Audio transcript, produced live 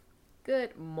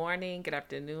Good morning, good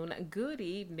afternoon, good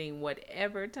evening,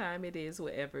 whatever time it is,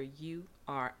 wherever you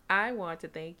are. I want to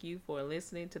thank you for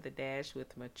listening to The Dash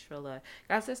with Matrilla.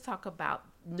 Guys, let's talk about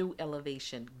new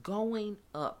elevation, going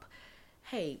up.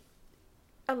 Hey,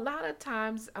 a lot of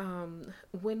times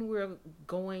when we're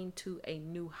going to a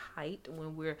new height,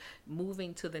 when we're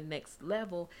moving to the next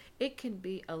level, it can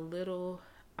be um,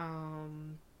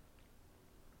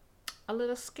 a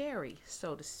little scary,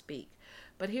 so to speak.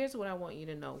 But here's what I want you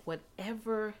to know: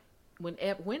 whenever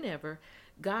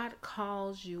God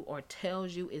calls you or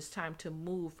tells you it's time to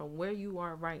move from where you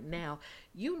are right now,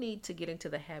 you need to get into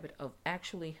the habit of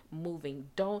actually moving.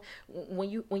 Don't when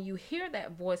you hear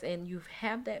that voice and you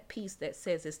have that peace that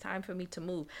says it's time for me to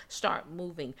move, start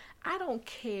moving. I don't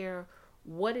care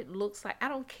what it looks like. I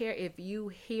don't care if you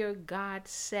hear God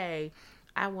say,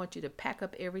 I want you to pack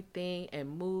up everything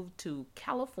and move to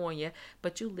California,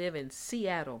 but you live in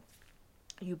Seattle.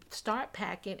 You start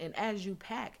packing, and as you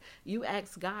pack, you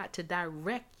ask God to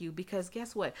direct you, because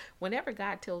guess what? Whenever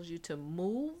God tells you to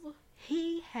move,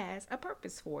 he has a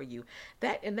purpose for you.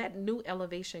 That new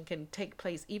elevation can take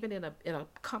place even in a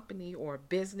company or a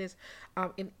business,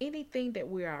 in anything that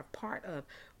we are a part of.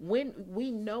 When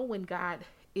we know when God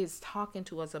is talking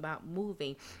to us about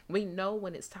moving, we know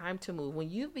when it's time to move. When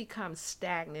you become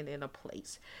stagnant in a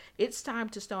place, it's time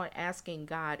to start asking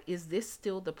God, is this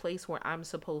still the place where I'm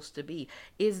supposed to be?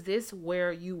 Is this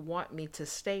where you want me to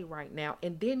stay right now?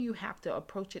 And then you have to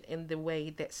approach it in the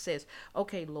way that says,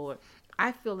 okay, Lord,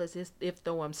 I feel as if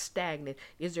though I'm stagnant,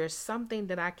 is there something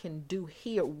that I can do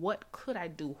here? What could I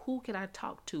do? Who can I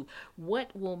talk to?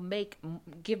 What will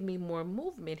give me more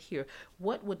movement here?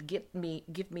 What would give me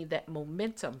that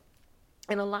momentum?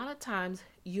 And a lot of times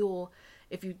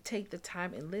if you take the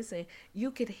time and listen,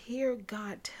 you could hear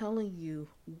God telling you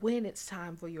when it's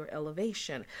time for your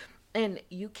elevation. And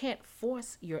you can't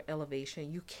force your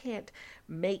elevation. You can't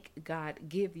make God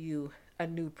give you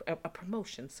a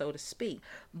promotion, so to speak.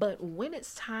 But when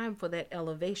it's time for that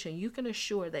elevation, you can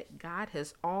assure that God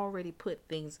has already put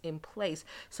things in place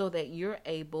so that you're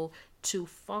able to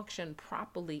function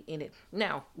properly in it.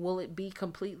 Now, will it be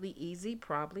completely easy?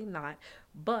 Probably not.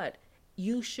 But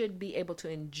you should be able to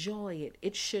enjoy it.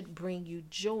 It should bring you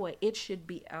joy. It should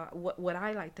be what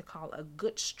I like to call a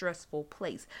good stressful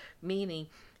place, meaning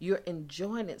you're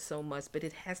enjoying it so much, but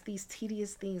it has these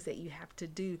tedious things that you have to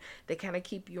do that kind of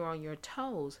keep you on your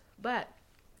toes. But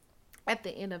at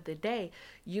the end of the day,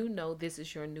 you know this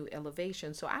is your new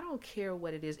elevation. So I don't care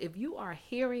what it is. If you are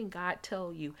hearing God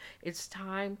tell you it's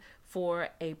time for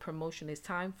a promotion, it's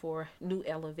time for new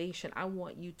elevation, I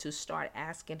want you to start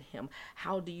asking him,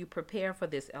 how do you prepare for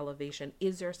this elevation?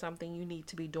 Is there something you need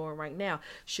to be doing right now?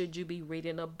 Should you be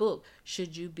reading a book?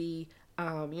 Should you be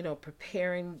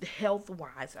preparing health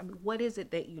wise? I mean, what is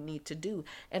it that you need to do?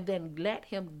 And then let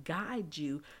him guide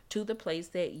you to the places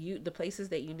that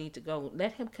you need to go.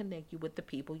 Let him connect you with the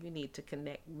people you need to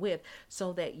connect with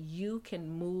so that you can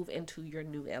move into your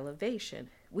new elevation.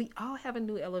 We all have a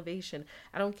new elevation.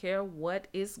 I don't care what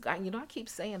is, I keep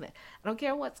saying that. I don't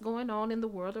care what's going on in the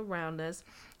world around us.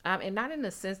 And not in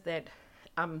the sense that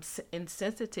I'm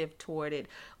insensitive toward it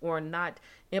or not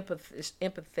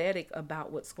empathetic about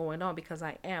what's going on, because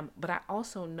I am. But I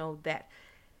also know that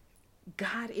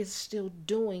God is still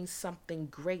doing something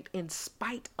great in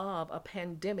spite of a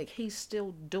pandemic. He's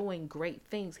still doing great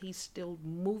things. He's still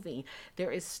moving.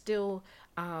 There is still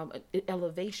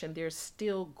elevation. There's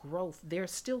still growth.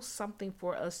 There's still something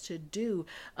for us to do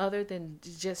other than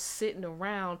just sitting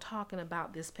around talking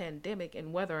about this pandemic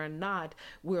and whether or not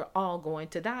we're all going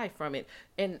to die from it.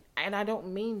 And I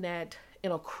don't mean that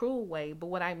in a cruel way, but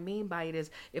what I mean by it is,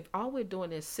 if all we're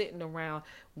doing is sitting around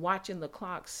watching the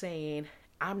clock saying,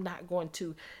 I'm not going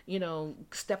to,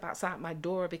 step outside my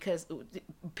door because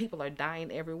people are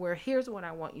dying everywhere. Here's what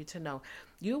I want you to know.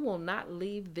 You will not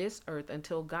leave this earth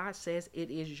until God says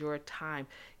it is your time.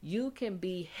 You can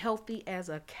be healthy as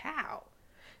a cow,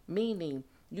 meaning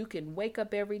you can wake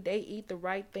up every day, eat the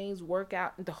right things, work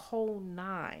out, the whole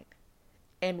nine,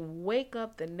 and wake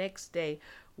up the next day,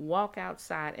 walk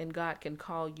outside, and God can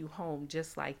call you home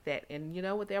just like that. And you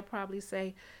know what they'll probably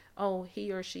say? Oh,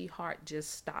 he or she heart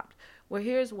just stopped. Well,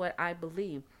 here's what I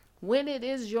believe. When it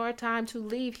is your time to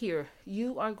leave here,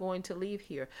 you are going to leave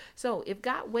here. So if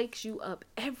God wakes you up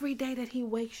every day that he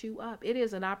wakes you up, it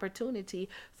is an opportunity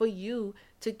for you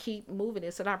to keep moving.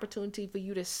 It's an opportunity for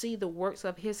you to see the works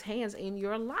of his hands in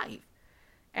your life.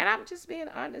 And I'm just being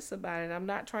honest about it. I'm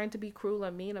not trying to be cruel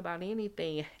or mean about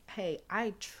anything. Hey,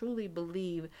 I truly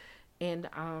believe in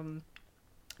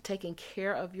taking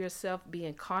care of yourself,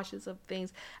 being cautious of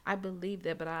things. I believe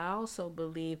that, but I also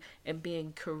believe in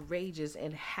being courageous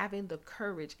and having the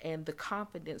courage and the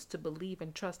confidence to believe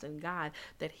and trust in God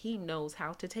that He knows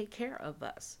how to take care of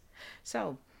us.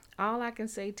 So, all I can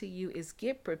say to you is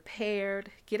get prepared,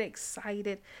 get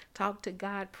excited, talk to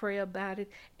God, pray about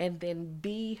it, and then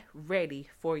be ready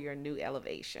for your new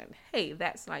elevation. Hey,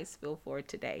 that's Niceville for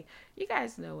today. You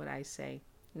guys know what I say.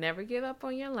 Never give up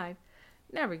on your life.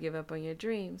 Never give up on your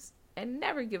dreams. And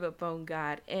never give up on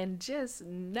God. And just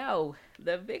know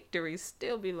the victory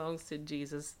still belongs to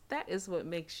Jesus. That is what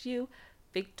makes you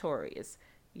victorious.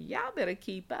 Y'all better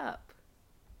keep up.